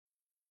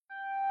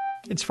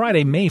It's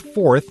Friday, May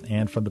 4th,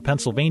 and from the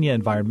Pennsylvania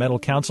Environmental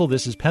Council,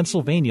 this is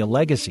Pennsylvania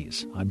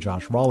Legacies. I'm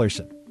Josh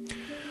Rawlerson.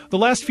 The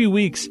last few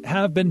weeks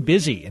have been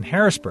busy in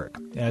Harrisburg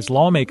as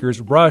lawmakers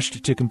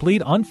rushed to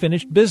complete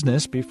unfinished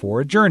business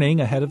before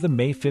adjourning ahead of the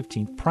May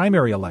 15th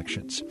primary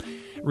elections.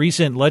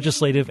 Recent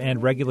legislative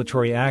and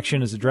regulatory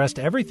action has addressed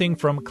everything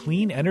from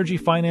clean energy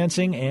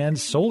financing and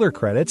solar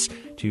credits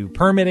to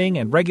permitting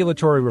and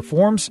regulatory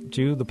reforms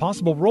to the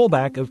possible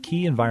rollback of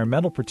key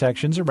environmental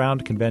protections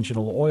around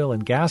conventional oil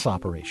and gas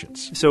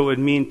operations. So it would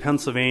mean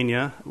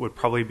Pennsylvania would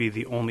probably be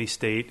the only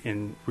state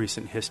in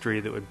recent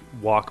history that would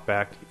walk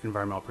back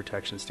environmental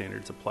protection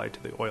standards applied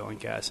to the oil and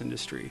gas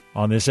industry.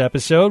 On this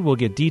episode, we'll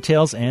get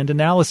details and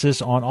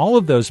analysis on all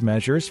of those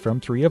measures from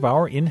three of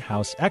our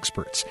in-house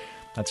experts.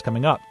 That's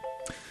coming up.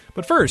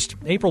 But first,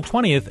 April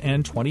 20th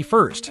and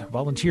 21st,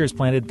 volunteers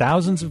planted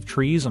thousands of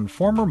trees on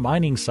former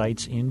mining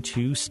sites in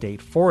 2 state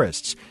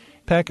forests.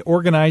 PEC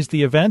organized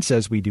the events,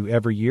 as we do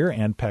every year,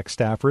 and PEC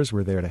staffers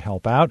were there to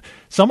help out.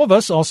 Some of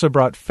us also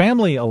brought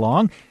family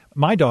along.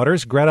 My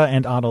daughters, Greta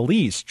and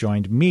Annalise,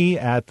 joined me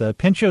at the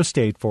Pinchot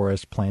State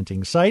Forest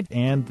planting site,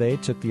 and they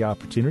took the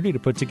opportunity to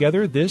put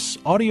together this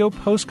audio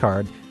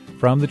postcard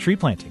from the tree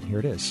planting. Here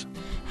it is.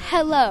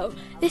 Hello,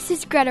 this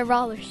is Greta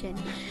Rawlerson,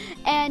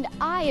 and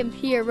I am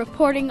here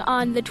reporting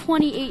on the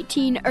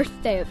 2018 Earth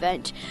Day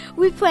event.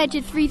 We've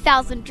planted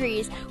 3,000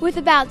 trees with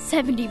about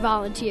 70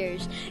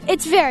 volunteers.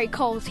 It's very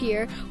cold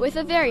here with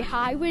a very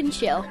high wind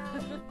chill.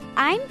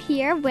 I'm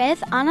here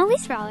with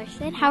Annalise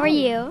Rawlerson. How are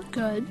you?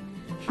 Good.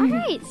 All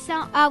right,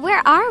 so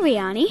where are we,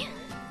 Annie?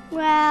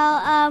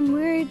 Well,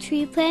 we're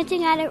tree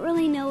planting. I don't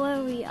really know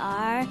where we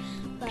are.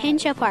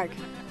 Pinchot Park.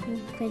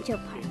 Pinchot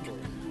Park.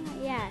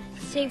 Yeah,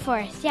 State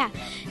Forest, yeah.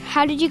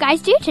 How did you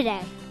guys do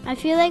today? I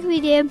feel like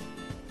we did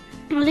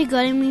really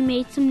good, and we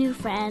made some new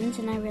friends,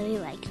 and I really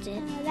liked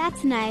it.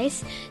 That's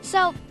nice.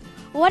 So,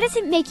 what does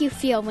it make you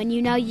feel when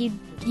you know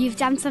you've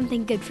done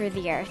something good for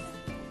the earth?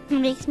 It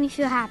makes me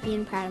feel happy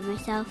and proud of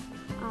myself.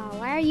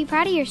 Why are you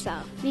proud of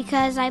yourself?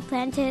 Because I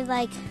planted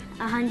like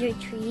 100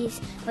 trees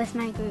with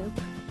my group.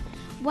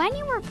 When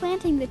you were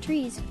planting the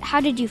trees,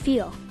 how did you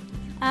feel?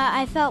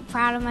 I felt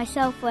proud of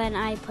myself when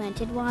I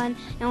planted one,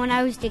 and when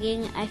I was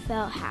digging, I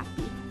felt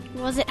happy.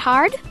 Was it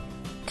hard?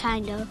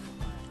 Kind of.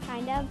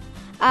 Kind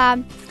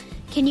of.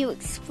 Can you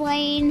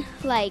explain,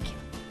 like,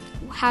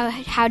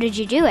 how did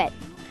you do it?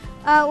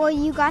 Well,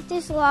 you got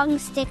this long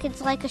stick.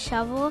 It's like a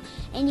shovel,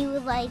 and you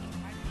would, like,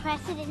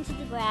 press it into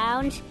the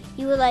ground.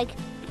 You would, like,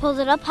 pull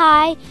it up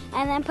high,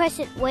 and then press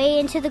it way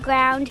into the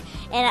ground.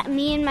 And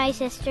me and my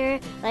sister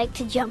like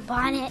to jump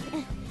on it,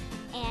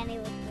 and it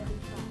was really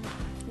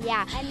fun.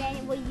 Yeah. And then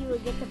you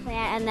would get the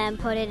plant and then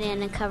put it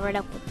in and cover it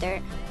up with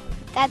dirt.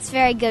 That's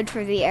very good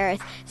for the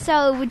earth.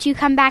 So, would you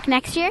come back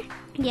next year?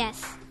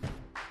 Yes.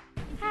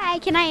 Hi,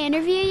 can I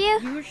interview you?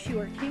 You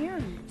sure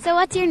can. So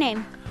what's your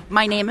name?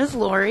 My name is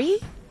Lori.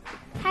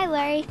 Hi,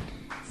 Lori.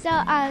 So,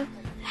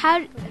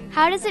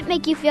 how does it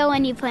make you feel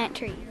when you plant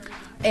trees?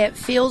 It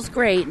feels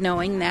great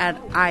knowing that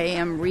I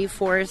am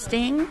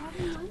reforesting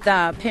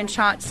the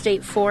Pinchot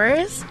State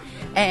Forest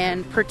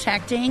and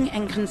protecting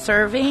and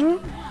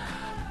conserving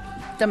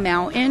the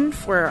mountain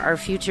for our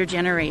future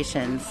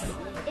generations.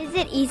 Is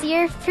it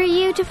easier for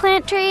you to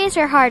plant trees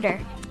or harder?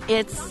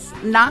 It's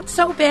not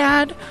so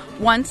bad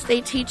once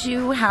they teach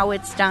you how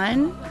it's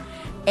done,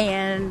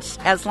 and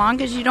as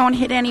long as you don't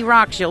hit any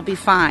rocks, you'll be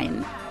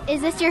fine.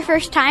 Is this your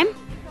first time?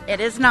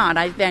 It is not.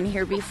 I've been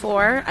here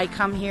before. I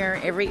come here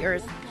every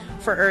Earth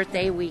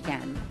Day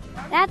weekend.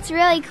 That's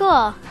really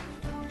cool.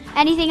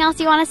 Anything else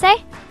you want to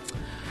say?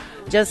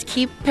 Just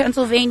keep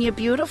Pennsylvania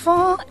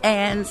beautiful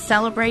and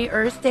celebrate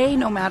Earth Day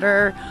no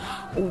matter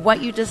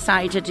what you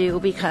decide to do,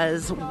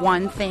 because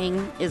one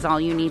thing is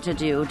all you need to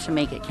do to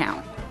make it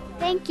count.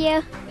 Thank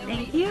you.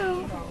 Thank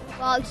you.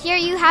 Well, here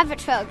you have it,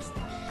 folks.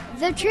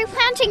 The tree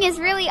planting is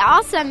really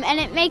awesome, and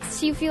it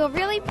makes you feel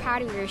really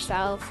proud of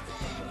yourself.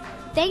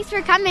 Thanks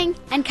for coming,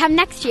 and come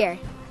next year.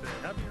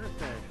 Happy Earth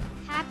Day.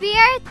 Happy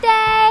Earth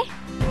Day!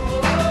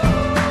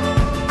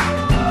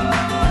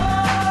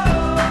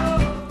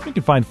 You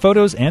can find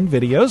photos and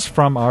videos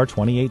from our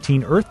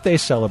 2018 Earth Day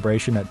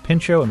celebration at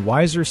Pinchot and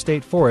Weiser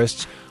State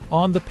Forests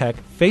on the PEC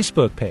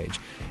Facebook page.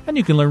 And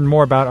you can learn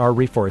more about our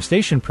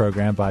reforestation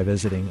program by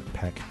visiting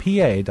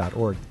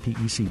pecpa.org,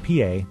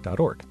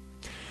 pecpa.org.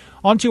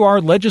 On to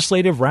our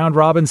legislative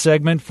round-robin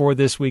segment for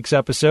this week's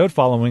episode,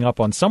 following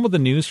up on some of the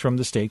news from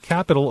the state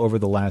capitol over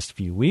the last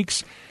few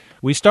weeks.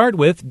 We start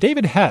with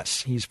David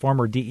Hess. He's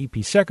former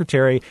DEP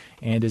secretary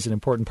and is an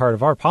important part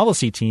of our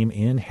policy team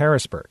in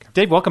Harrisburg.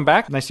 Dave, welcome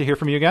back. Nice to hear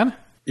from you again.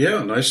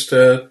 Yeah, nice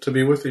to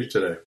be with you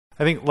today.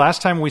 I think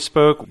last time we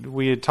spoke,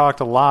 we had talked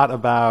a lot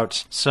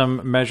about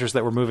some measures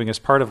that were moving as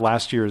part of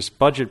last year's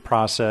budget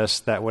process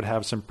that would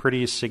have some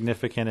pretty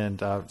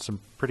significant and some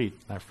pretty,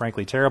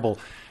 frankly, terrible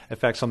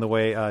effects on the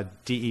way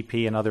DEP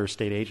and other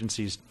state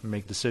agencies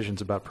make decisions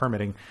about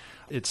permitting.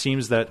 It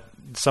seems that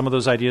some of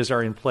those ideas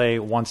are in play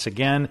once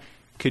again.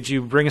 Could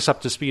you bring us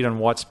up to speed on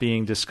what's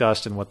being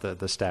discussed and what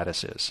the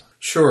status is?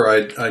 Sure,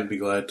 I'd be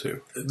glad to.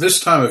 This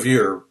time of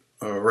year,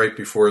 right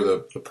before the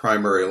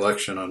primary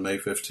election on May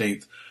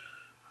 15th,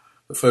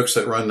 the folks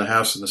that run the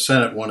House and the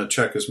Senate want to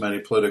check as many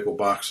political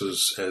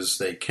boxes as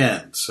they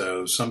can.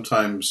 So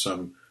sometimes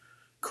some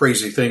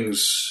crazy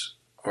things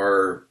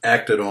are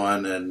acted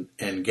on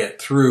and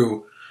get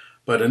through.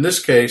 But in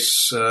this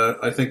case,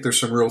 I think there's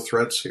some real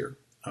threats here.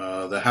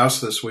 The House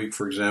this week,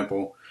 for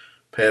example,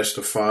 passed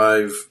a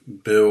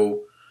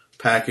 5-bill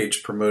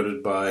package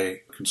promoted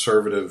by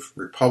conservative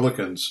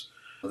Republicans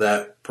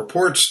that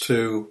purports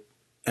to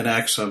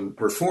enact some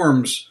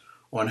reforms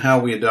on how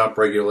we adopt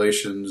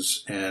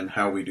regulations and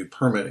how we do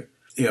permitting.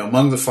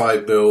 Among the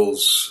 5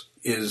 bills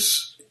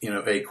is,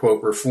 a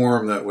quote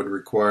reform that would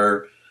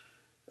require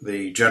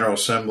the General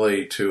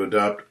Assembly to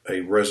adopt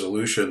a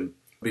resolution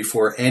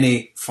before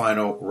any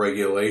final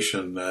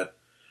regulation that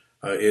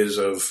is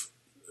of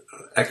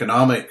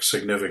economic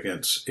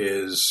significance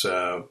is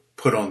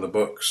put on the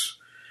books.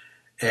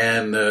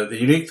 And the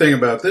unique thing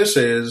about this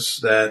is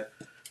that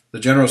the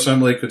General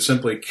Assembly could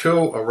simply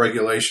kill a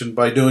regulation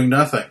by doing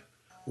nothing,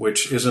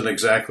 which isn't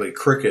exactly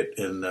cricket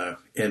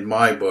in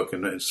my book,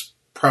 and it's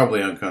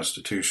probably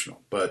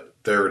unconstitutional, but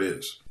there it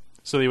is.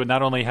 So they would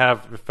not only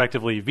have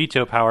effectively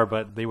veto power,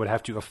 but they would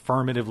have to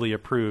affirmatively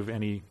approve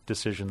any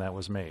decision that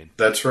was made.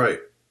 That's right.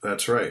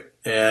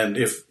 And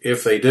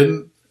if they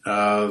didn't,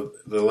 the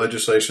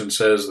legislation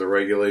says the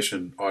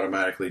regulation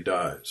automatically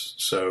dies.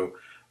 So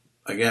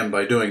again,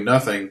 by doing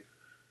nothing,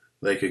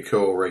 they could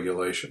kill a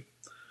regulation.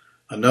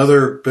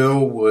 Another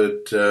bill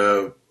would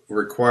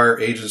require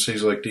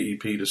agencies like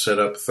DEP to set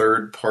up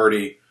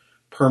third-party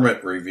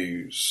permit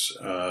reviews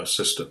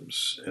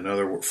systems. In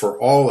other words, for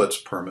all its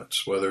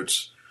permits, whether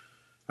it's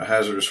a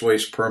hazardous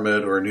waste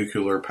permit or a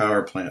nuclear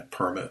power plant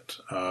permit,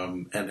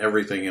 and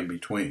everything in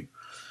between.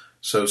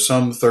 So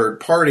some third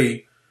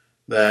party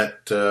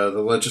that the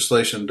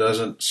legislation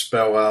doesn't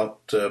spell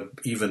out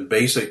even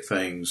basic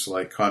things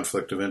like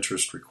conflict of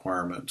interest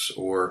requirements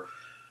or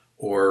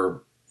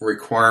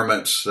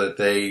requirements that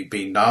they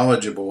be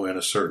knowledgeable in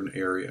a certain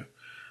area.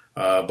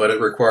 But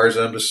it requires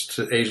them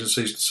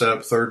agencies to set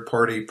up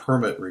third-party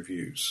permit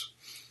reviews.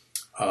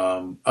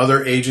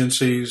 Other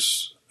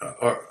agencies,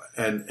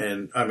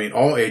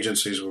 all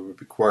agencies will be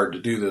required to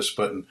do this,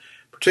 but in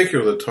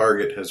particular the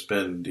target has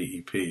been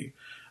DEP.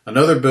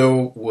 Another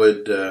bill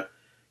would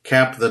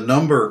cap the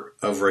number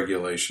of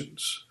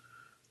regulations,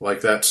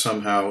 like that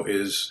somehow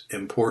is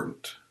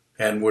important,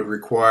 and would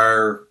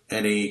require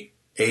any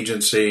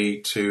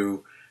agency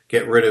to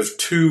get rid of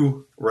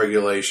 2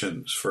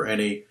 regulations for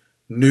any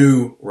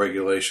new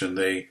regulation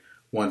they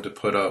want to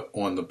put up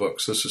on the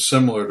books. This is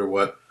similar to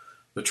what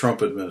the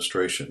Trump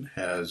administration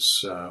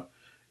has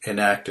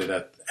enacted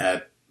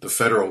at the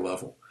federal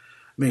level.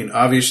 I mean,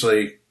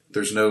 obviously,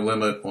 there's no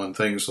limit on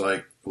things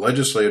like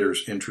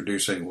legislators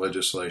introducing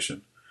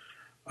legislation,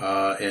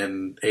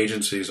 and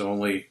agencies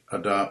only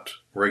adopt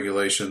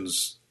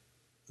regulations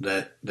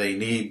that they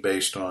need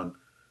based on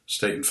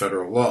state and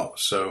federal law.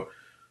 So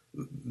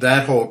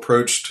that whole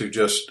approach to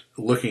just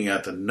looking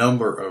at the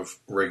number of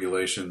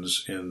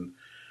regulations in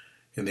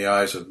the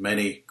eyes of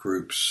many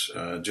groups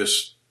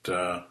just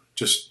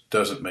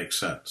doesn't make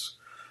sense.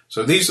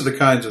 So these are the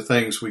kinds of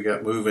things we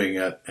got moving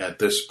at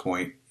this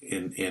point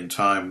in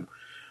time.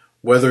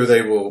 Whether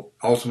they will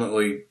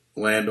ultimately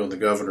land on the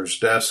governor's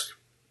desk,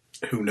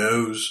 who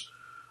knows?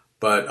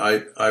 But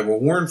I will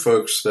warn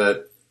folks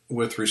that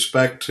with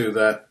respect to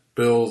that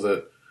bill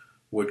that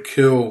would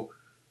kill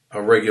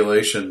a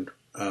regulation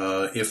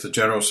if the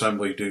General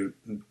Assembly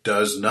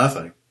does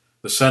nothing,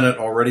 the Senate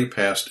already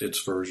passed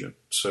its version.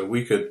 So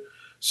we could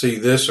see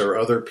this or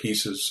other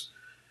pieces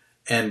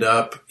end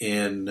up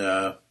in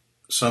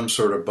some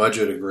sort of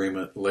budget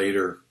agreement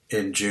later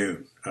in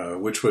June,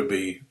 which would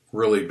be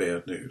really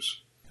bad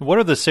news. What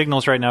are the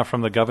signals right now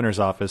from the governor's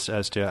office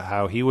as to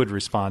how he would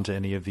respond to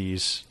any of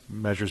these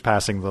measures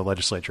passing the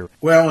legislature?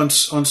 Well, on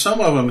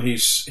some of them, he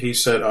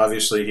said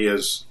obviously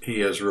he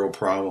has real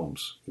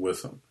problems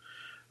with them.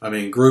 I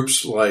mean,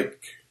 groups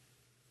like,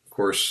 of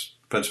course,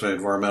 Pennsylvania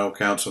Environmental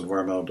Council,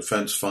 Environmental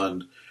Defense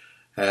Fund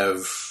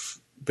have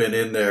been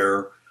in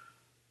there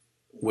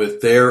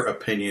with their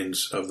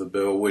opinions of the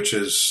bill, which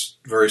is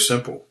very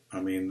simple.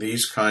 I mean,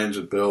 these kinds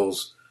of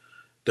bills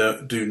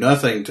do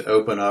nothing to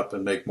open up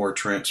and make more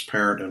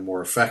transparent and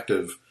more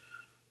effective,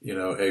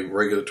 a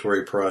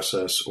regulatory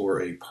process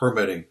or a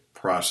permitting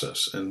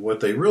process. And what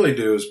they really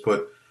do is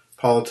put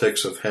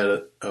politics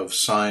ahead of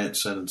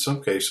science and in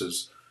some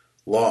cases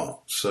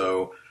law.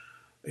 So,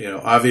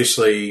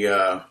 obviously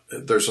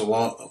there's a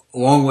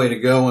long way to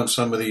go on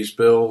some of these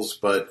bills,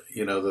 but,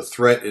 the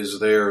threat is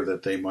there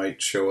that they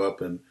might show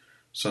up in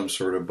some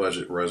sort of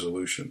budget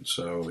resolution.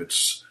 So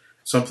it's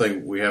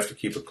something we have to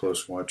keep a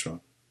close watch on.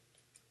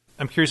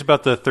 I'm curious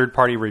about the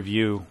third-party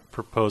review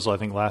proposal. I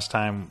think last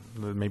time,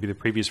 maybe the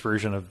previous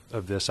version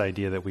of this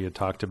idea that we had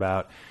talked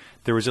about,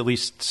 there was at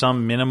least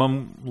some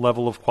minimum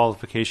level of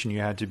qualification. You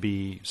had to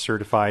be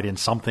certified in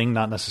something,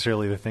 not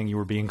necessarily the thing you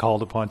were being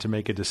called upon to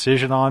make a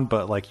decision on,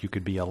 but like you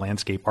could be a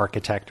landscape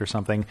architect or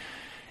something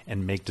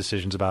and make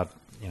decisions about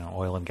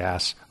oil and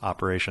gas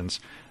operations.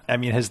 I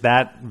mean, has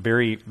that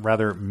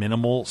rather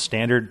minimal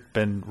standard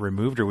been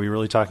removed? Are we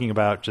really talking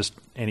about just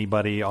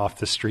anybody off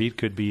the street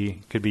could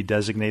be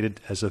designated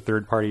as a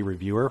third-party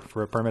reviewer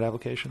for a permit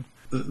application?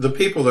 The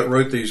people that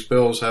wrote these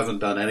bills haven't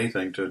done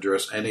anything to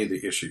address any of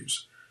the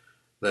issues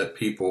that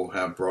people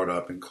have brought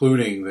up,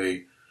 including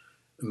the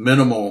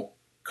minimal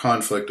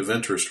conflict of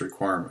interest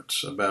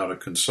requirements about a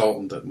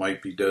consultant that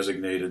might be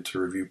designated to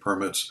review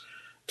permits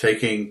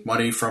taking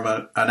money from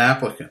an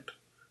applicant.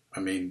 I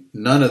mean,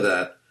 none of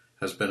that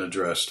has been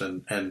addressed.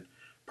 And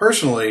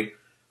personally,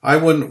 I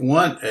wouldn't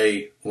want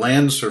a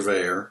land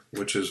surveyor,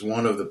 which is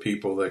one of the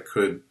people that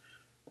could,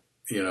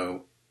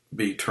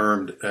 be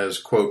termed as,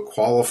 quote,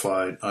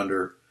 qualified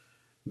under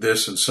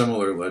this and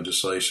similar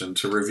legislation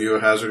to review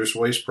a hazardous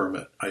waste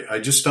permit. I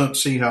just don't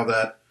see how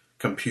that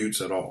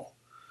computes at all.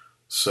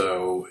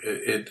 So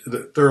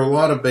there are a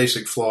lot of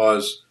basic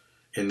flaws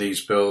in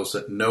these bills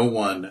that no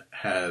one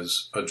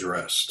has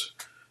addressed.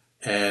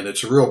 And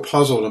it's a real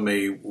puzzle to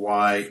me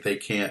why they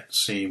can't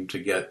seem to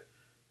get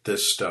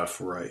this stuff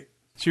right.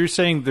 So you're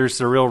saying there's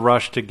a real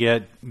rush to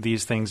get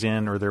these things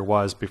in, or there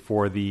was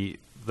before the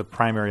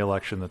primary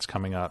election that's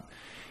coming up.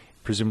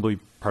 Presumably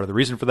part of the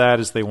reason for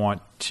that is they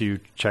want to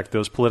check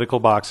those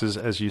political boxes,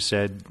 as you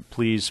said,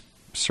 please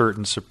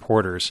certain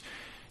supporters.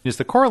 Is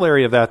the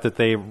corollary of that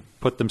they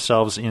put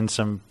themselves in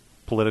some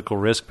political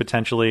risk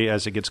potentially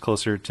as it gets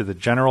closer to the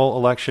general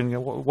election?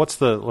 What's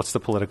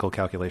the political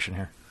calculation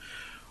here?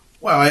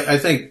 Well, I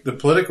think the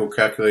political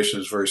calculation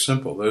is very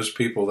simple. Those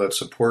people that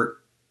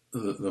support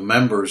the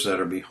members that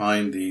are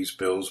behind these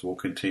bills will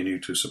continue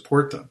to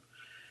support them.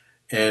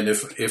 And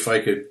if I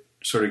could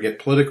sort of get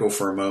political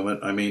for a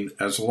moment, I mean,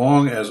 as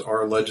long as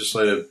our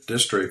legislative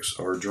districts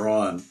are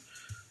drawn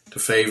to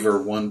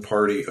favor one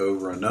party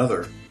over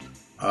another,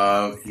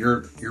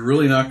 you're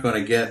really not going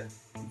to get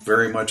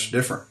very much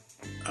different.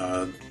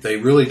 They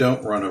really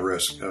don't run a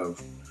risk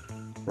of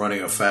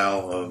running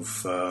afoul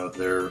of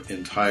their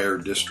entire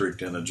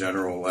district in a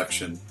general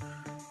election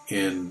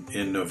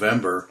in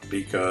November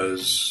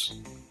because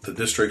the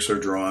districts are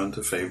drawn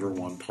to favor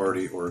one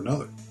party or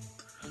another.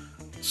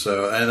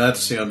 So, and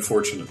that's the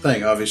unfortunate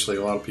thing. Obviously,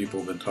 a lot of people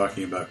have been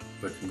talking about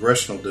the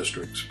congressional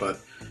districts, but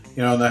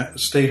in the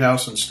state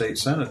house and state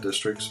senate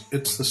districts,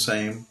 it's the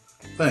same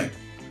thing.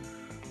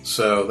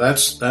 So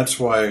that's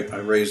why I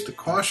raised the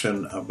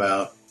caution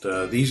about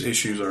these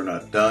issues are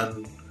not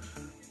done.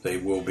 They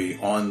will be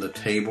on the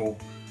table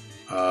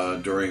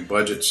during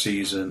budget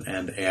season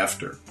and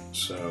after.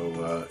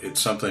 So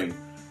it's something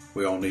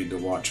we all need to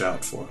watch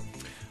out for.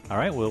 All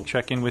right, we'll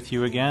check in with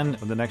you again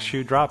when the next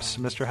shoe drops.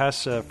 Mr.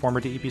 Hess, former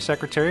DEP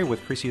Secretary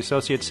with Creasy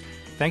Associates,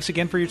 thanks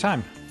again for your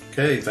time.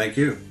 Okay, thank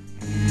you.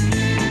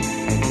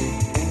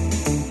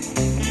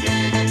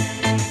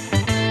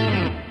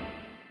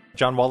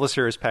 John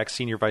Walliser is PAC's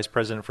Senior Vice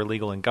President for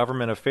Legal and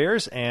Government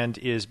Affairs and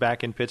is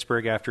back in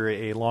Pittsburgh after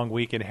a long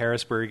week in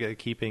Harrisburg,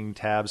 keeping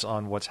tabs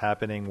on what's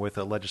happening with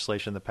the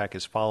legislation the PAC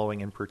is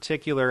following, in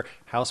particular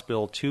House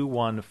Bill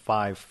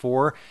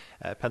 2154.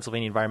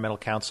 Pennsylvania Environmental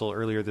Council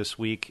earlier this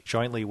week,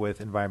 jointly with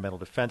Environmental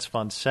Defense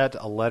Fund, sent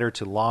a letter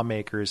to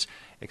lawmakers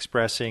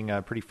expressing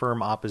a pretty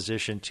firm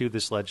opposition to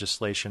this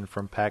legislation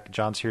from PAC.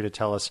 John's here to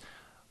tell us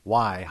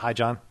why. Hi,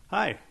 John.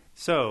 Hi.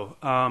 So,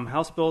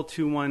 House Bill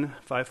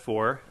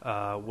 2154,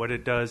 what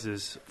it does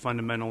is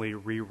fundamentally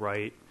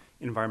rewrite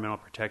environmental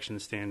protection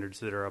standards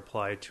that are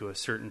applied to a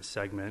certain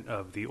segment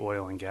of the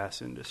oil and gas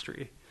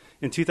industry.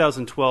 In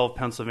 2012,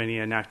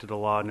 Pennsylvania enacted a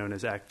law known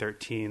as Act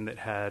 13 that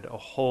had a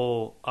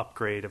whole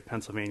upgrade of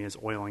Pennsylvania's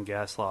oil and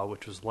gas law,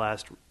 which was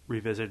last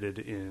revisited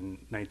in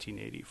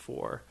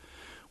 1984.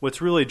 What's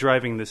really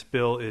driving this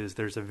bill is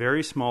there's a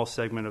very small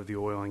segment of the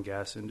oil and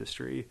gas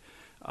industry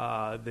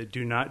that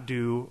do not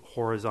do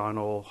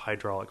horizontal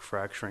hydraulic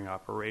fracturing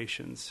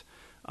operations.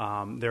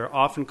 They're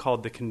often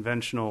called the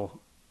conventional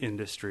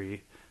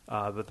industry,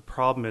 but the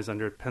problem is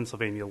under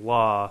Pennsylvania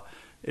law,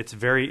 it's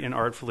very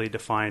inartfully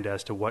defined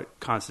as to what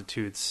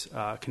constitutes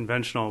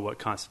conventional, what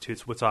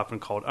constitutes what's often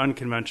called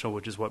unconventional,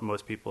 which is what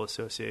most people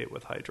associate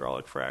with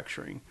hydraulic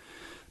fracturing.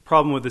 The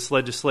problem with this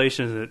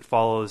legislation is that it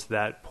follows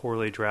that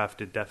poorly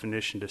drafted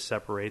definition to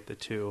separate the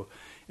two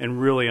and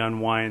really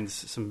unwinds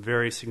some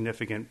very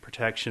significant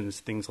protections,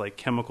 things like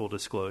chemical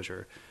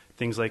disclosure,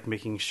 things like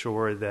making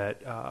sure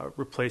that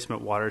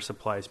replacement water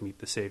supplies meet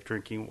the Safe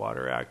Drinking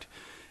Water Act,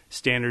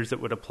 standards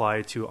that would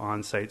apply to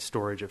on-site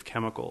storage of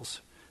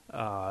chemicals.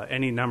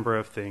 Any number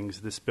of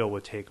things this bill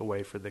would take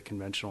away for the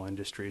conventional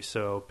industry.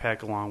 So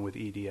PAC, along with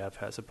EDF,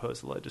 has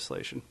opposed the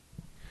legislation.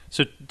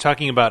 So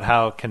talking about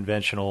how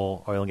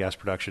conventional oil and gas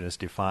production is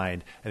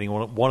defined, I think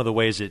one of the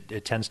ways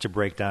it tends to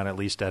break down, at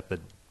least at the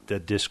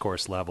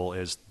discourse level,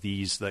 is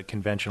the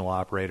conventional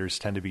operators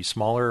tend to be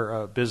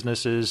smaller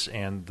businesses,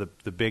 and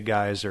the big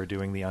guys are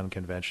doing the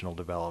unconventional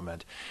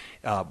development.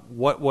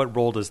 What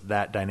role does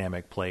that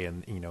dynamic play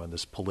in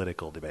this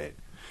political debate?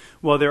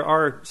 Well, there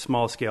are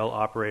small-scale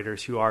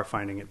operators who are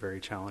finding it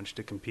very challenged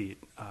to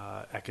compete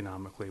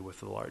economically with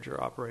the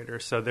larger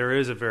operators. So there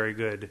is a very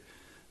good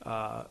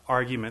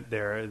argument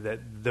there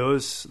that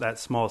that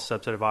small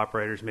subset of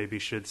operators maybe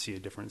should see a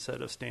different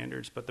set of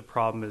standards. But the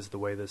problem is the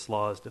way this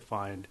law is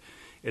defined.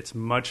 It's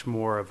much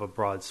more of a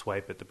broad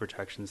swipe at the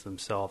protections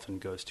themselves and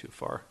goes too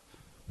far.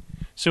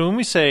 So when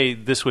we say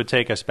this would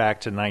take us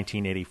back to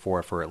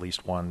 1984 for at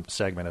least one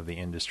segment of the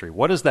industry,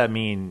 what does that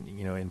mean,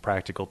 in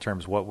practical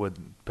terms? What would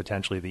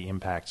potentially the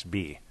impacts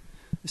be?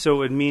 So it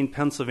would mean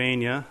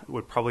Pennsylvania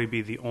would probably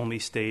be the only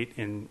state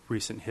in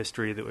recent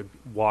history that would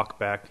walk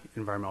back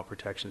environmental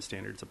protection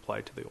standards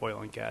applied to the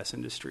oil and gas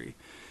industry.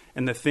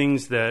 And the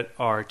things that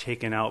are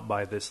taken out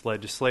by this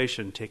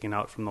legislation, taken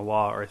out from the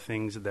law, are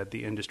things that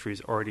the industry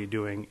is already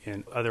doing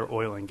in other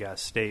oil and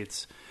gas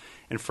states.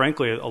 And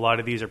frankly, a lot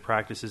of these are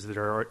practices that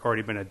are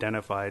already been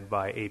identified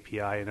by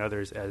API and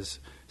others as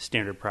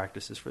standard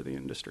practices for the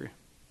industry.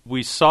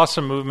 We saw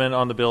some movement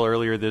on the bill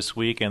earlier this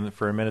week, and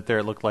for a minute there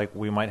it looked like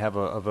we might have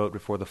a vote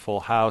before the full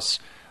House.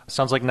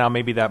 Sounds like now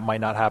maybe that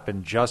might not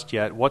happen just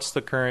yet. What's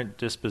the current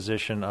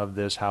disposition of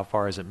this? How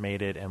far has it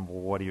made it, and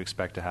what do you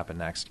expect to happen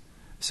next?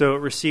 So it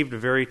received a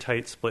very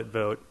tight split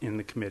vote in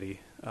the committee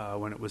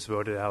when it was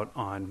voted out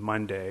on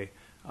Monday.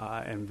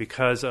 And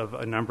because of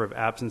a number of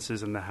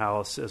absences in the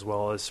House, as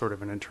well as sort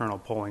of an internal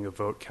polling of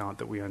vote count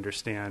that we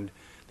understand,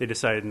 they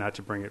decided not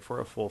to bring it for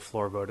a full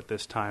floor vote at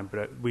this time.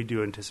 But we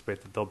do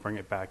anticipate that they'll bring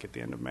it back at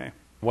the end of May.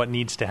 What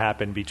needs to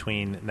happen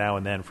between now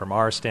and then from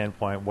our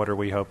standpoint? What are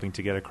we hoping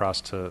to get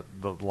across to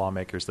the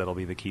lawmakers that'll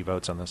be the key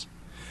votes on this?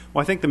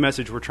 Well, I think the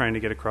message we're trying to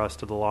get across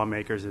to the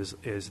lawmakers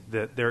is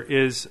that there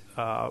is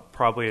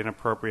probably an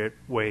appropriate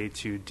way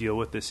to deal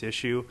with this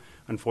issue.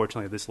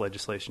 Unfortunately, this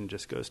legislation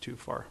just goes too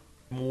far.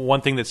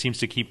 One thing that seems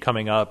to keep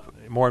coming up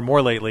more and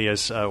more lately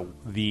is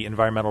the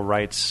environmental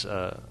rights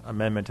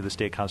amendment to the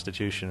state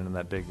constitution and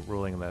that big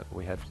ruling that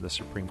we had from the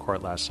Supreme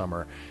Court last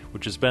summer,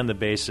 which has been the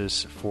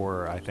basis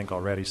for, I think,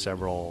 already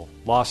several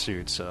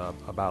lawsuits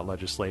about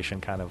legislation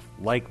kind of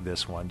like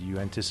this one. Do you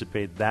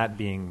anticipate that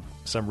being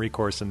some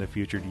recourse in the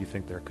future? Do you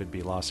think there could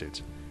be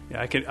lawsuits?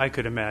 Yeah, I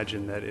could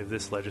imagine that if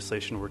this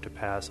legislation were to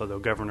pass, although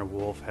Governor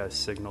Wolf has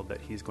signaled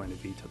that he's going to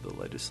veto the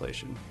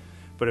legislation.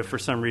 But if for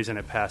some reason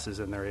it passes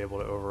and they're able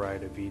to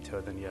override a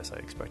veto, then yes, I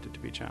expect it to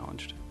be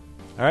challenged.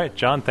 All right,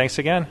 John, thanks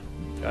again.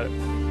 Got it.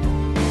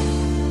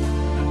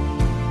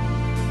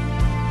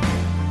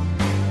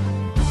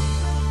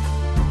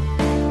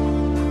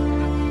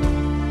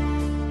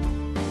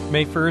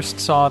 May 1st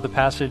saw the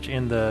passage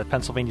in the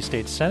Pennsylvania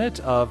State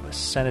Senate of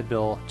Senate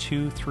Bill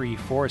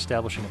 234,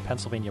 establishing a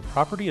Pennsylvania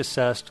Property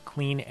Assessed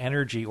Clean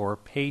Energy, or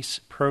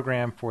PACE,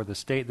 program for the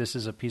state. This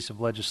is a piece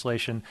of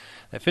legislation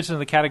that fits into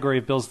the category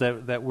of bills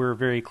that we're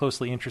very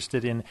closely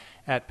interested in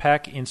at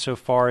PEC,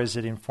 insofar as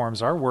it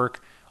informs our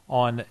work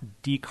on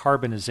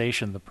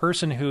decarbonization. The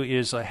person who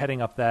is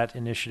heading up that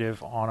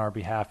initiative on our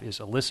behalf is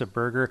Alyssa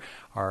Berger,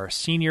 our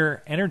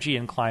Senior Energy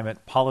and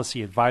Climate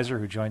Policy Advisor,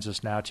 who joins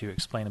us now to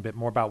explain a bit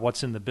more about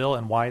what's in the bill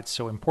and why it's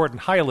so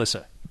important. Hi,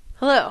 Alyssa.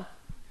 Hello.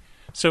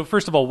 So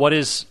first of all, what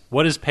is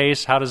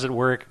PACE? How does it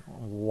work?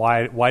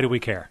 Why do we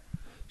care?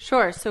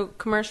 Sure. So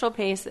commercial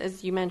PACE,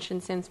 as you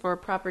mentioned, stands for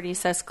Property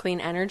Assessed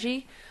Clean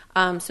Energy.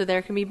 So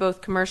there can be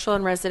both commercial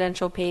and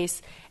residential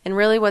PACE. And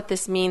really what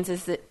this means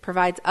is it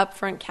provides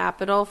upfront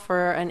capital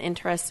for an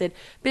interested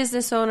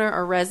business owner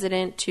or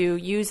resident to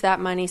use that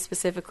money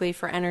specifically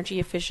for energy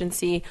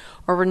efficiency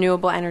or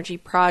renewable energy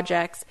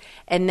projects.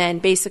 And then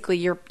basically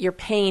you're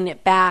paying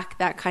it back,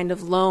 that kind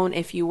of loan,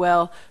 if you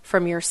will,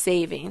 from your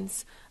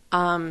savings.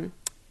 And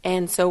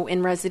so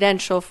in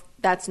residential,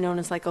 that's known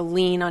as like a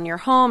lien on your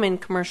home,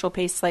 and commercial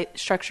PACE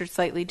structured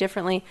slightly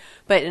differently.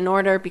 But in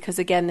order, because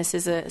again, this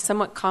is a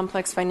somewhat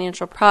complex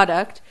financial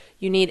product,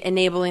 you need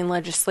enabling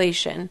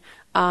legislation.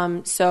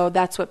 So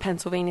that's what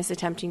Pennsylvania is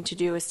attempting to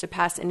do, is to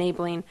pass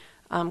enabling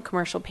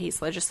commercial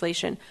PACE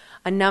legislation.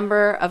 A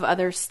number of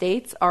other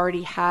states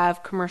already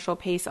have commercial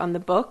PACE on the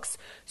books.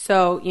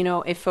 So,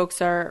 if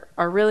folks are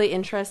really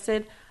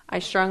interested, I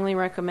strongly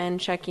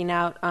recommend checking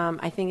out,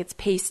 I think it's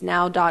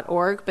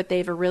pacenow.org, but they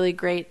have a really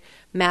great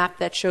map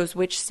that shows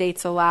which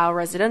states allow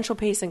residential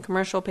PACE and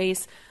commercial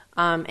PACE,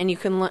 and you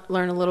can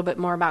learn a little bit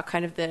more about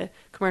kind of the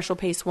commercial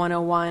PACE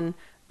 101,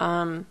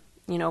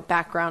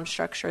 background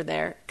structure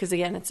there, because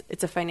again,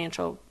 it's a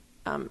financial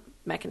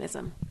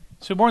mechanism.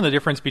 So more on the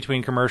difference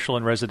between commercial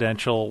and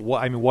residential.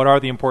 What are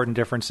the important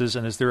differences,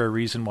 and is there a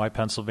reason why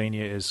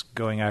Pennsylvania is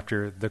going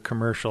after the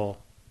commercial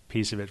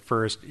piece of it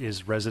first?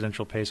 Is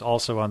residential PACE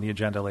also on the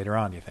agenda later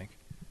on, do you think?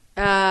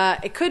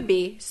 It could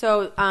be.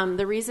 So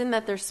the reason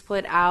that they're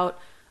split out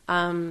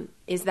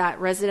is that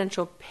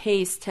residential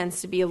PACE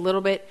tends to be a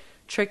little bit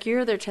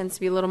trickier. There tends to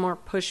be a little more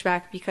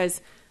pushback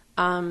because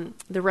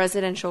the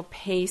residential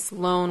PACE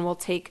loan will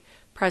take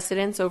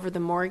precedence over the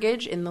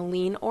mortgage in the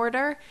lien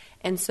order.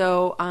 And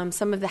so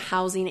some of the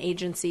housing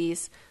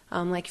agencies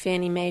like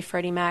Fannie Mae,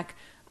 Freddie Mac,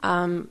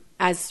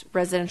 as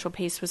residential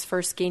PACE was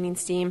first gaining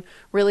steam,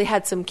 really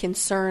had some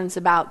concerns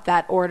about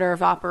that order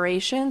of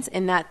operations,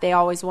 in that they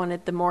always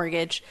wanted the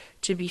mortgage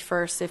to be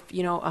first if,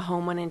 a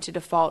home went into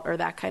default or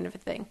that kind of a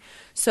thing.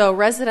 So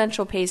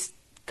residential PACE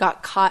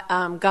got caught,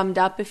 gummed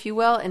up, if you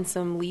will, in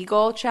some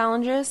legal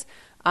challenges.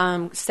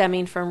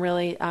 stemming from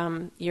really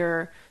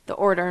the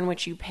order in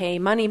which you pay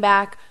money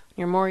back,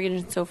 your mortgage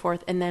and so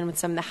forth, and then with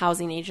some of the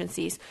housing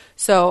agencies.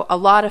 So a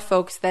lot of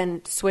folks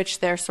then switch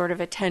their sort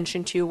of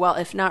attention to, well,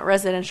 if not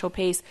residential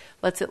PACE,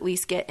 let's at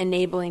least get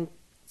enabling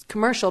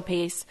commercial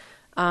PACE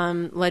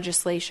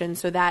legislation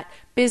so that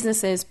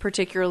businesses,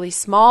 particularly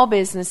small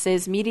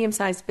businesses,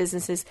 medium-sized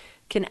businesses,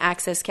 can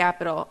access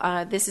capital.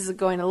 This is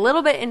going a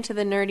little bit into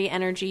the nerdy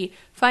energy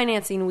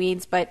financing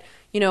weeds, but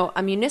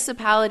a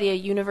municipality, a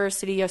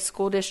university, a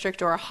school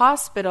district, or a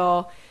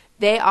hospital,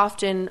 they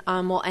often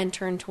will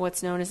enter into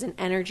what's known as an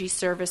energy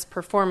service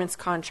performance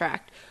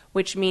contract,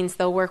 which means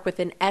they'll work with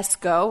an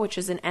ESCO, which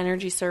is an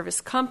energy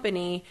service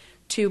company,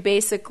 to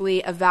basically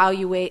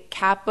evaluate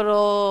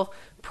capital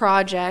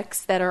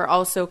projects that are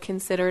also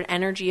considered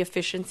energy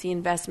efficiency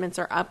investments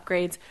or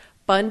upgrades,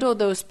 bundle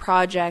those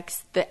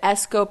projects. The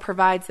ESCO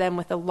provides them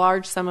with a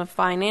large sum of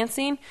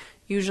financing,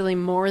 usually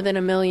more than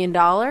 $1 million,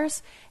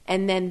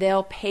 and then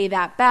they'll pay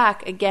that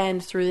back again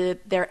through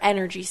their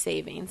energy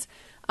savings.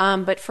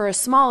 But for a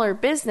smaller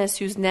business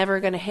who's never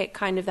going to hit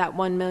kind of that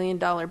 $1 million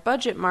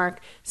budget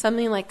mark,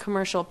 something like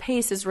commercial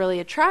PACE is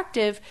really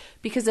attractive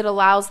because it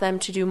allows them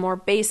to do more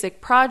basic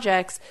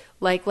projects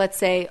like, let's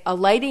say, a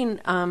lighting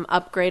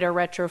upgrade or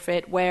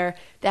retrofit where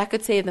that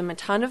could save them a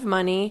ton of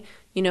money.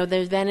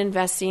 They're then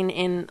investing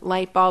in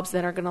light bulbs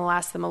that are going to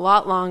last them a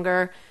lot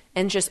longer.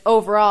 And just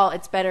overall,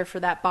 it's better for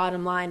that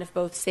bottom line of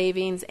both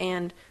savings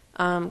and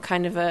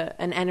kind of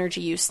an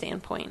energy use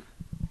standpoint.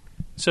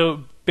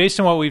 So based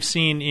on what we've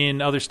seen in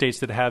other states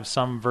that have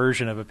some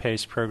version of a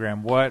PACE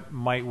program, what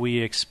might we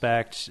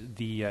expect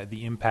the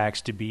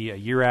impacts to be a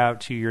year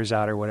out, 2 years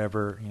out, or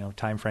whatever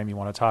time frame you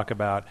want to talk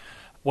about?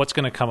 What's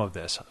going to come of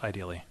this,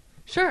 ideally?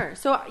 Sure.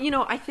 So,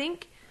 I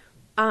think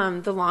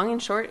the long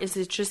and short is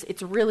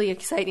it's really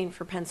exciting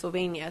for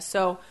Pennsylvania.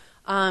 So,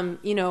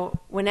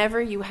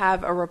 whenever you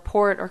have a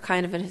report or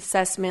kind of an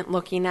assessment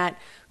looking at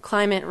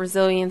climate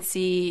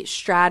resiliency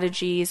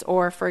strategies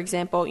or, for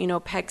example,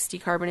 PEC's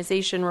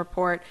decarbonization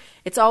report,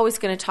 it's always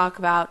going to talk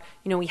about,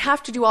 we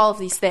have to do all of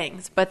these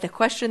things. But the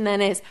question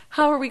then is,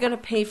 how are we going to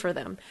pay for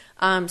them?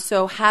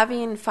 So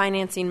having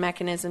financing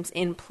mechanisms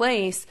in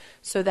place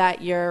so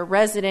that your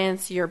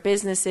residents, your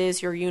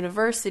businesses, your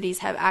universities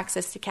have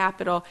access to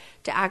capital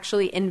to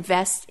actually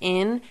invest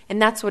in, and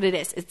that's what it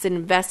is. It's an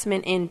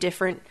investment in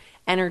different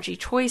energy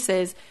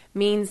choices,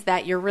 means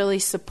that you're really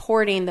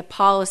supporting the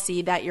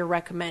policy that you're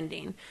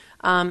recommending.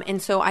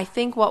 And so I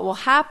think what will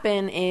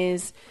happen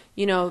is,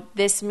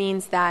 this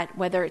means that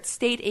whether it's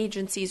state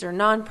agencies or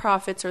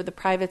nonprofits or the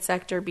private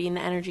sector being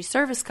the energy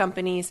service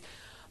companies,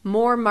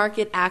 more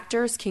market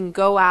actors can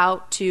go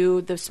out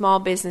to the small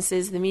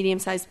businesses, the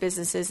medium-sized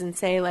businesses, and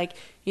say,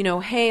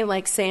 hey,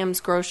 like Sam's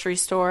grocery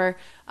store,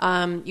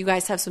 you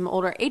guys have some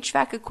older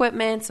HVAC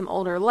equipment, some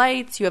older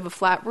lights, you have a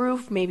flat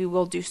roof, maybe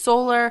we'll do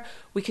solar.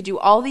 We could do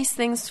all these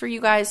things for you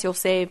guys. You'll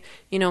save,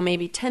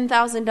 maybe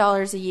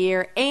 $10,000 a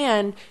year,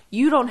 and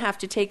you don't have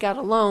to take out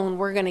a loan.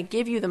 We're going to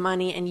give you the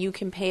money, and you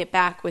can pay it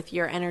back with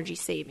your energy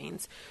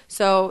savings.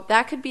 So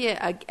that could be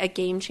a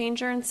game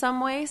changer in some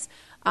ways.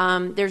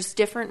 There's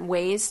different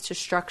ways to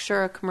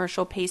structure a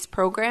commercial PACE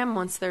program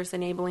once there's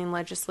enabling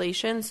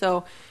legislation.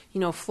 So,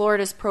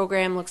 Florida's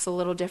program looks a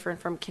little different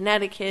from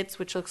Connecticut's,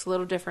 which looks a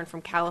little different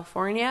from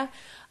California.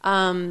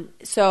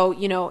 So,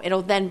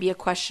 it'll then be a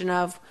question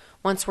of,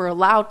 once we're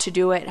allowed to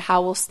do it,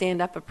 how we'll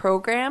stand up a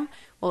program.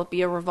 Will it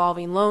be a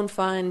revolving loan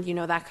fund,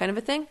 that kind of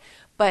a thing?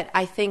 But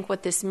I think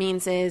what this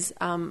means is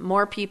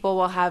more people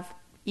will have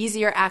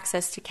easier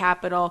access to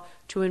capital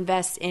to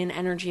invest in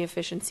energy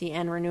efficiency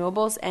and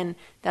renewables. And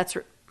that's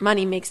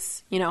money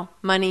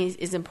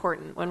is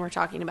important when we're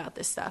talking about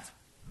this stuff.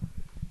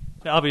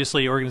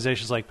 Obviously,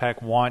 organizations like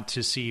PEC want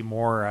to see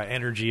more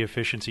energy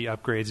efficiency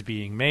upgrades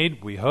being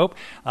made, we hope.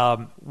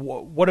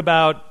 What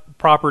about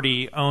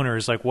property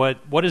owners?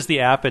 What is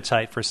the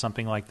appetite for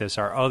something like this?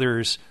 Are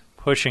others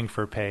pushing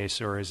for PACE,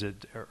 or is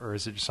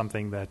it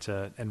something that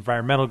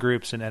environmental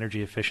groups and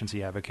energy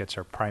efficiency advocates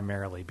are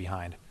primarily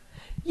behind?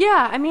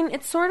 Yeah, I mean,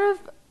 it's sort of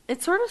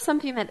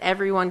something that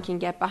everyone can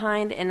get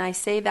behind, and I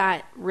say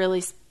that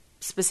really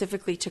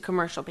specifically to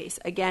commercial PACE.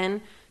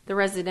 Again, the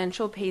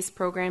residential PACE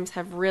programs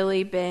have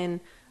really been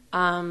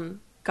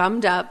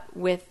gummed up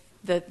with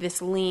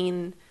this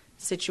lean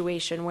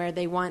situation where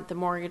they want the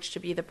mortgage to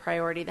be the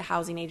priority, the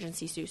housing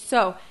agencies do.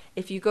 So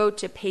if you go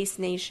to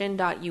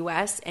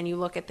pacenation.us and you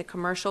look at the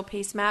commercial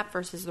PACE map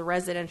versus the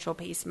residential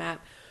PACE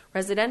map,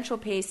 residential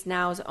PACE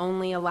now is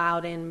only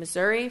allowed in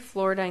Missouri,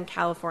 Florida, and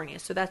California.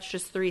 So that's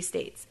just 3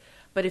 states.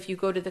 But if you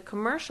go to the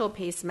commercial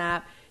PACE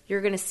map,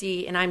 you're going to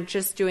see, and I'm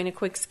just doing a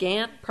quick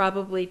scan,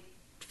 probably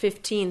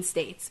 15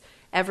 states.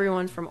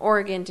 Everyone from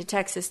Oregon to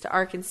Texas to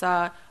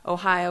Arkansas,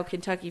 Ohio,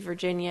 Kentucky,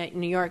 Virginia,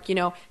 New York,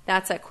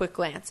 that's at quick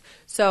glance.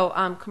 So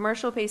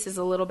commercial PACE is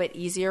a little bit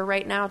easier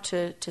right now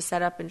to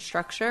set up and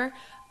structure.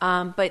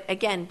 But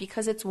again,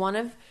 because it's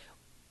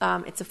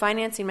it's a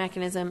financing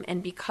mechanism,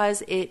 and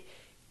because it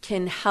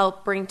can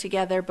help bring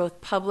together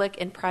both public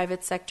and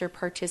private sector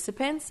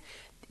participants,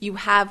 you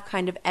have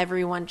kind of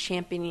everyone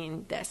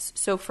championing this.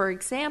 So for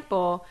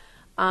example,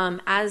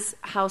 as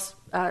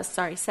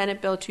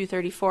Senate Bill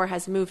 234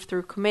 has moved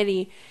through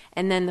committee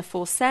and then the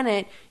full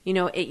Senate,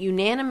 it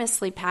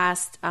unanimously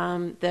passed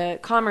the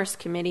Commerce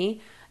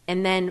Committee,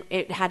 and then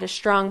it had a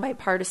strong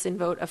bipartisan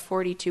vote of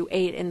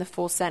 42-8 in the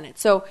full Senate.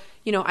 So,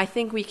 I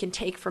think we can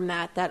take from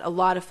that a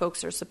lot of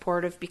folks are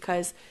supportive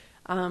because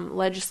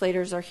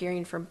legislators are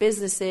hearing from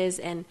businesses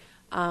and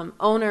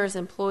owners,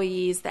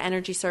 employees, the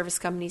energy service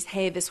companies,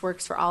 hey, this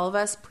works for all of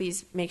us.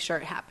 Please make sure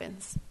it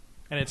happens.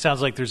 And it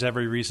sounds like there's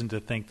every reason to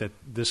think that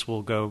this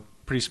will go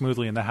pretty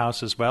smoothly in the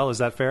House as well. Is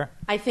that fair?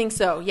 I think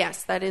so,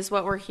 yes. That is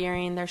what we're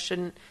hearing. There's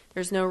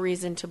no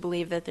reason to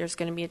believe that there's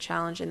going to be a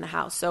challenge in the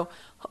House. So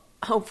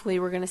hopefully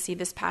we're going to see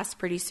this passed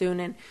pretty soon.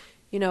 And,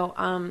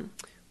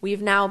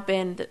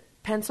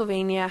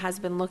 Pennsylvania has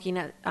been looking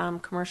at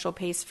commercial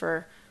PACE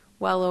for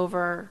well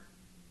over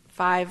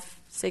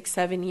 5, 6,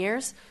 7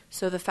 years.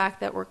 So the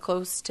fact that we're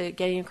close to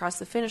getting across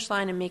the finish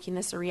line and making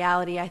this a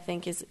reality, I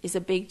think, is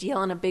a big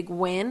deal and a big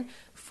win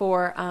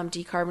for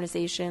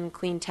decarbonization,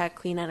 clean tech,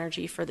 clean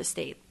energy for the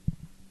state.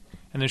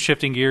 And then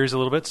shifting gears a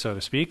little bit, so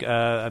to speak,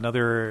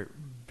 another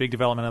big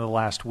development in the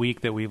last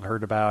week that we've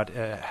heard about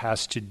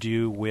has to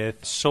do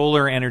with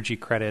solar energy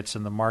credits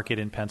and the market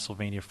in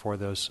Pennsylvania for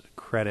those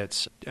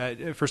credits.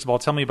 First of all,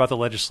 tell me about the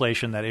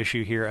legislation, that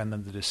issue here, and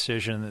then the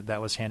decision that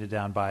was handed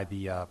down by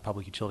the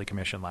Public Utility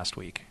Commission last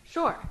week.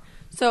 Sure.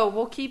 So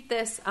we'll keep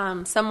this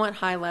somewhat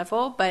high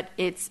level, but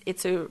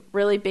it's a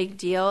really big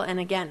deal. And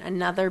again,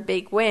 another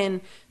big win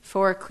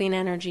for clean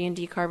energy and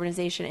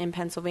decarbonization in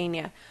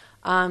Pennsylvania.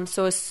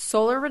 So a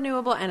solar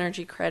renewable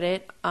energy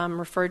credit,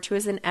 referred to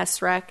as an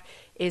SREC,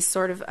 is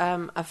sort of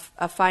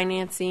a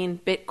financing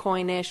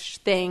Bitcoin-ish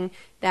thing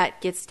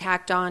that gets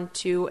tacked on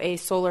to a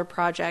solar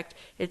project.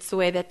 It's the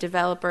way that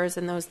developers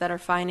and those that are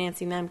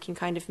financing them can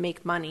kind of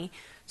make money.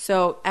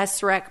 So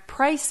SREC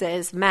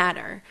prices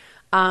matter.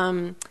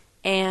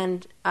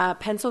 And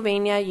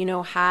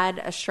Pennsylvania, had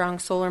a strong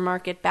solar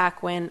market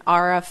back when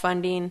ARA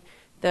funding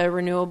the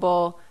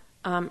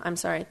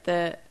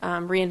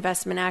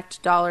Reinvestment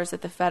Act dollars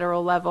at the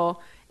federal level.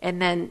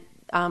 And then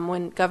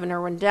when Governor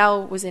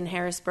Rendell was in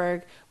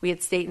Harrisburg, we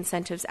had state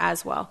incentives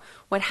as well.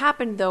 What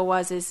happened, though,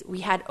 is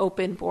we had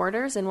open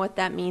borders, and what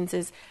that means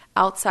is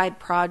outside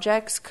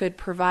projects could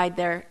provide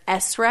their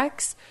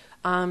SRECs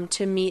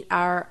to meet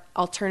our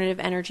alternative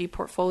energy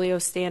portfolio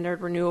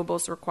standard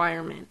renewables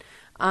requirement.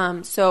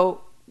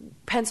 So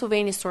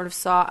Pennsylvania sort of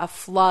saw a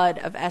flood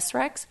of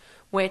SRECs,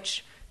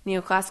 which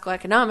Neoclassical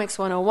Economics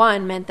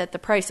 101 meant that the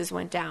prices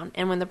went down.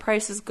 And when the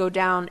prices go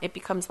down, it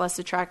becomes less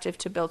attractive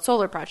to build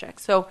solar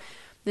projects. So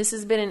this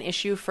has been an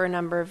issue for a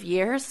number of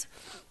years,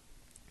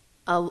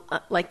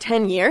 like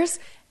 10 years.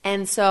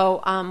 And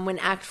so when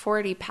Act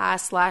 40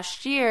 passed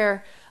last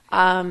year,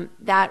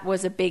 that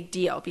was a big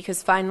deal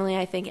because finally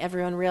I think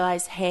everyone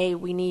realized, hey,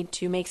 we need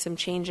to make some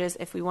changes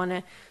if we want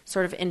to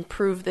sort of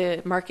improve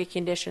the market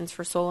conditions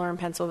for solar in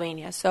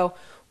Pennsylvania. So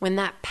when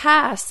that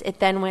passed, it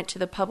then went to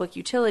the Public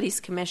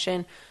Utilities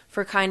Commission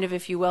for kind of,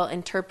 if you will,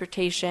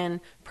 interpretation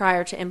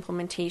prior to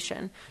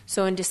implementation.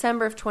 So in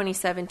December of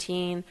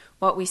 2017,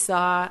 what we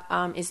saw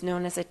is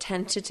known as a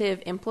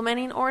tentative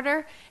implementing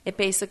order. It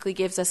basically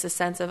gives us a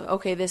sense of,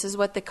 okay, this is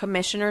what the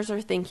commissioners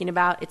are thinking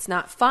about. It's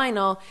not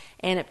final,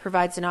 and it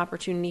provides an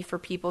opportunity for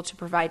people to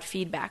provide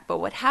feedback. But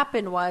what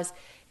happened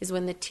is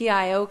when the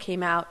TIO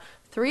came out,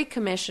 3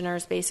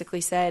 commissioners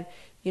basically said,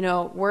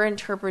 we're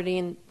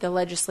interpreting the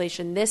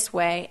legislation this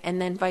way, and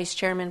then Vice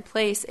Chairman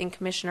Place and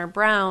Commissioner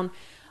Brown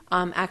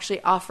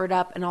actually offered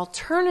up an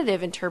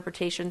alternative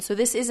interpretation. So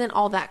this isn't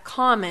all that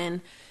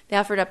common. They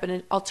offered up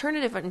an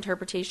alternative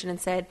interpretation and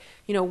said,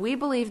 we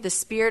believe the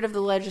spirit of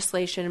the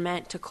legislation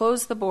meant to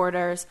close the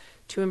borders,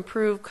 to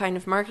improve kind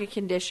of market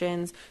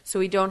conditions, so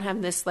we don't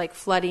have this like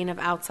flooding of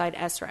outside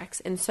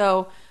SRECs. And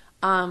so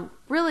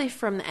really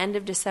from the end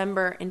of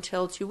December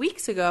until 2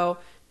 weeks ago,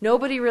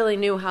 nobody really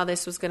knew how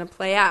this was going to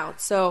play out.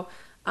 So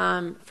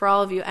for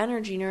all of you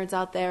energy nerds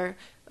out there,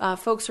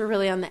 folks were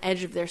really on the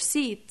edge of their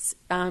seats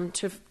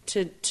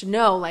to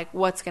know like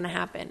what's going to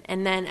happen.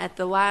 And then at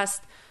the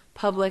last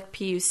public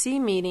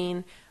PUC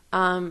meeting,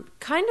 kind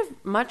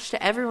of much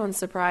to everyone's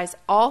surprise,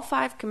 all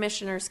 5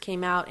 commissioners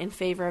came out in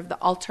favor of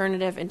the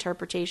alternative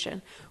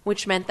interpretation,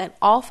 which meant that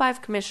all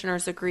 5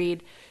 commissioners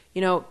agreed,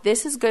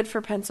 this is good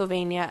for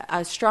Pennsylvania.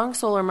 A strong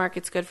solar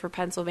market's good for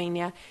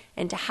Pennsylvania.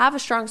 And to have a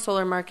strong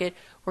solar market,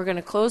 we're going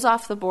to close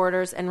off the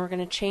borders and we're going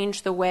to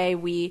change the way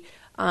we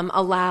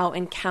allow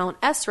and count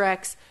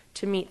SRECs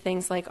to meet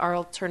things like our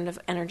alternative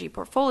energy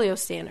portfolio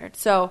standard.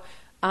 So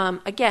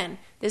again,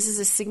 this is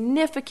a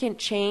significant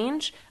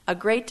change, a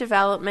great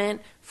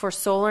development for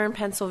solar in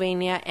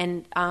Pennsylvania.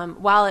 And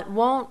while it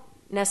won't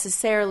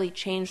necessarily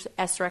change the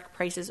SREC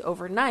prices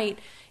overnight,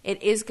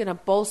 it is going to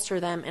bolster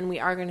them, and we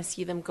are going to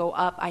see them go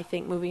up, I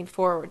think, moving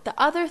forward. The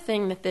other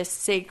thing that this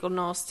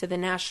signals to the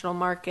national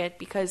market,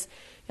 because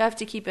you have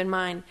to keep in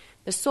mind,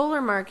 the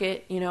solar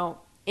market,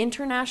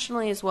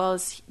 internationally as well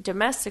as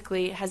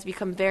domestically, has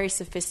become very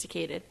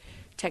sophisticated.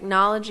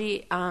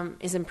 Technology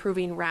is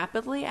improving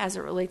rapidly as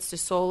it relates to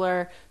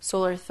solar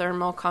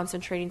thermal,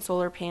 concentrating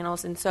solar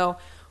panels. And so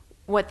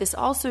what this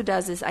also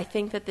does is I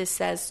think that this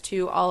says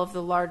to all of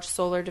the large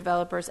solar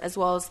developers as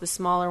well as the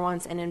smaller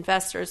ones and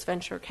investors,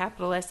 venture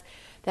capitalists,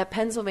 that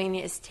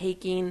Pennsylvania is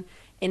taking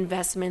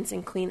investments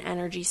in clean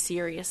energy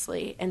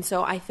seriously. And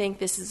so I think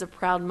this is a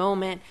proud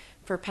moment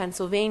for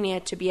Pennsylvania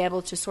to be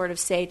able to sort of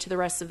say to the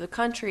rest of the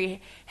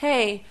country,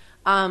 hey,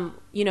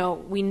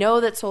 we know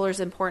that solar is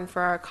important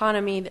for our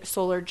economy, that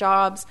solar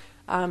jobs,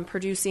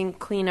 producing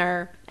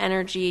cleaner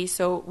energy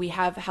so we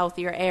have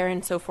healthier air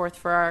and so forth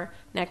for our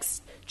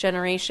next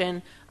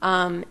generation.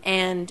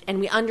 And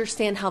we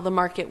understand how the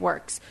market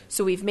works.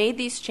 So we've made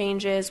these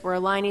changes. We're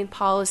aligning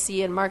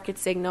policy and market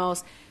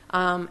signals.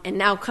 And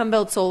now come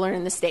build solar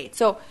in the state.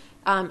 So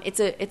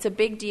it's a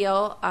big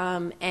deal,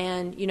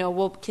 and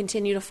we'll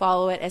continue to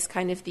follow it as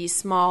kind of these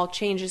small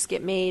changes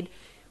get made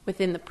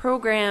within the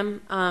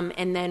program,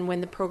 and then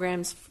when the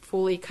program's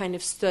fully kind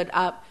of stood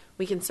up,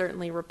 we can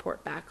certainly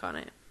report back on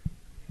it.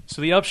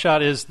 So the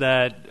upshot is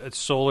that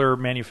solar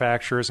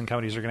manufacturers and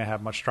companies are going to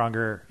have much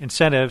stronger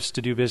incentives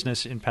to do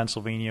business in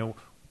Pennsylvania.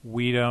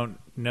 We don't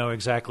know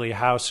exactly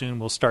how soon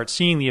we'll start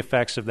seeing the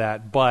effects of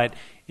that, but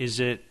is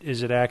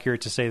it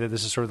accurate to say that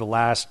this is sort of the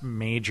last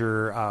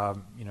major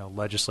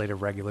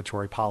legislative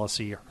regulatory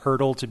policy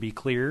hurdle to be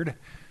cleared?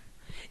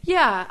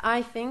 Yeah,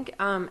 I think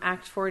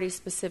Act 40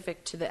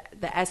 specific to the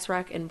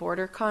SREC and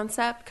border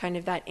concept, kind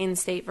of that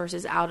in-state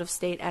versus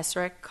out-of-state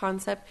SREC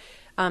concept,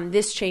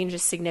 this change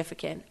is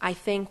significant. I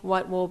think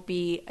what will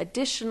be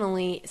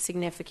additionally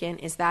significant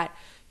is that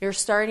you're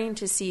starting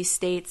to see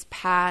states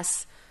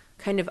pass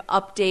kind of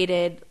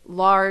updated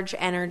large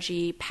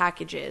energy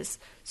packages.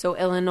 So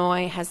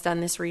Illinois has done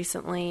this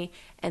recently,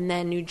 and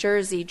then New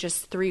Jersey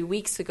just 3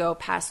 weeks ago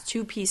passed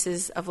 2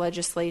 pieces of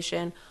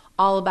legislation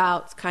all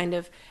about kind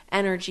of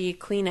energy,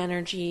 clean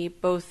energy,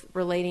 both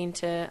relating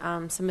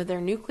to some of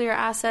their nuclear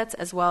assets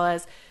as well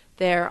as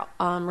their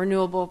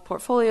renewable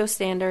portfolio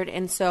standard.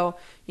 And so,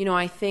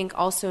 I think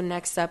also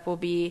next up will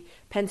be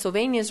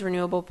Pennsylvania's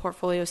renewable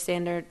portfolio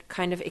standard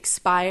kind of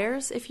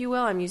expires, if you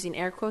will. I'm using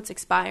air quotes,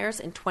 expires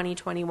in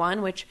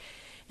 2021, which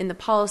in the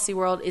policy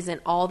world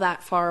isn't all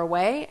that far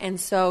away. And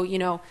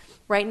so,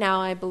 right now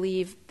I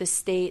believe the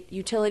state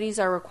utilities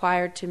are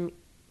required to,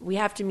 we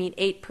have to meet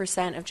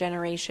 8% of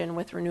generation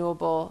with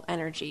renewable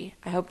energy.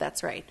 I hope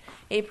that's right,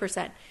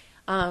 8%.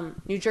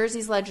 New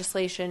Jersey's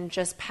legislation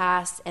just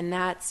passed, and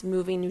that's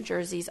moving New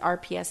Jersey's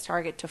RPS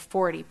target to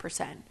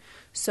 40%.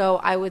 So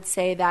I would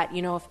say that,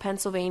 if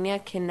Pennsylvania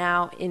can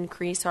now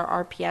increase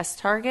our RPS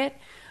target,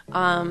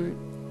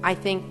 I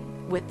think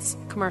with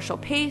commercial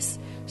pace,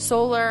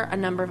 solar, a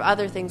number of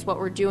other things, what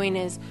we're doing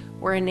is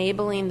we're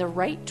enabling the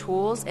right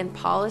tools and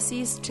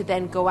policies to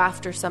then go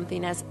after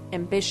something as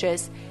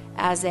ambitious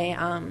as a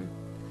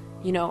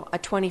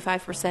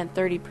 25%,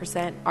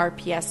 30%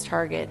 RPS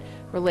target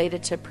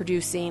related to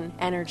producing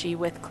energy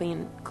with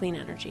clean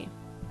energy.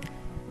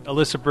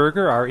 Alyssa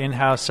Berger, our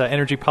in-house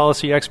energy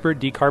policy expert,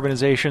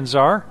 decarbonization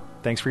czar.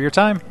 Thanks for your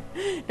time.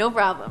 No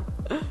problem.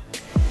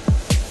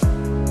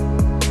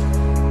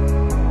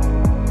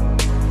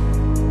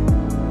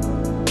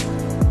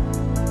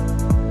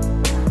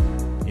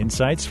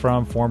 Insights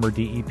from former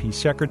DEP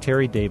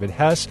Secretary David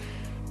Hess,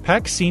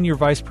 PEC Senior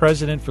Vice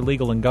President for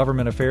Legal and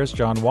Government Affairs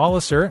John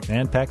Walliser,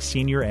 and PEC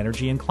Senior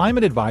Energy and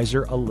Climate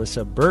Advisor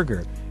Alyssa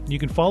Berger. You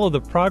can follow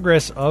the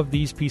progress of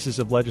these pieces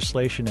of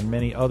legislation and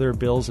many other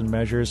bills and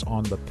measures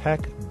on the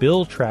PEC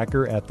Bill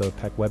Tracker at the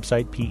PEC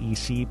website,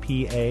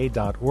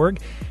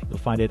 pecpa.org. You'll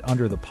find it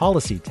under the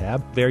Policy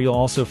tab. There you'll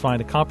also find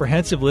a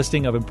comprehensive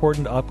listing of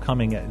important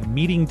upcoming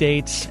meeting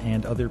dates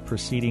and other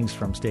proceedings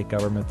from state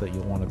government that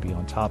you'll want to be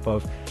on top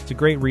of. It's a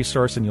great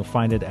resource, and you'll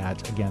find it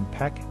at, again,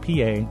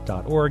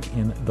 pecpa.org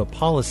in the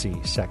Policy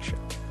section.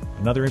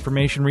 Another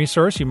information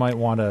resource you might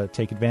want to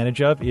take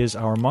advantage of is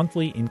our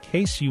monthly In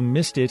Case You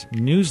Missed It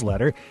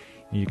newsletter.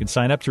 You can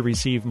sign up to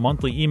receive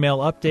monthly email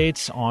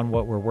updates on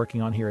what we're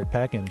working on here at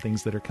PEC and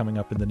things that are coming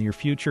up in the near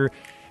future.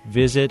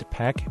 Visit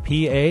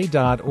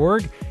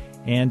pecpa.org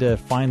and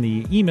find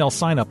the email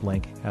sign-up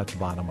link at the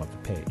bottom of the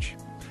page.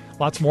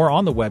 Lots more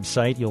on the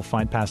website. You'll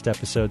find past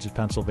episodes of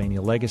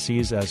Pennsylvania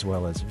Legacies, as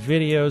well as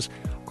videos,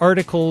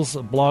 articles,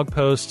 blog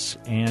posts,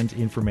 and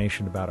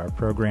information about our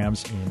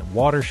programs in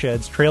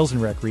watersheds, trails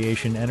and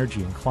recreation,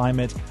 energy and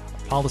climate,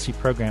 policy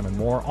program, and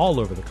more all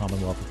over the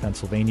Commonwealth of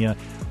Pennsylvania.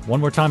 One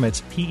more time, it's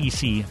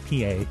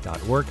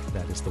pecpa.org.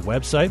 That is the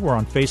website. We're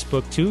on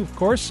Facebook, too, of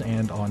course,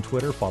 and on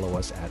Twitter. Follow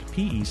us at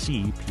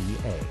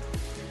PECPA.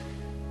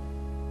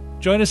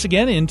 Join us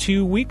again in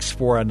 2 weeks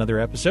for another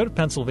episode of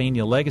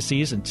Pennsylvania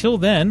Legacies. Until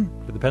then,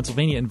 for the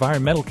Pennsylvania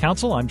Environmental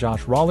Council, I'm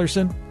Josh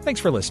Rawlerson.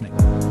 Thanks for listening.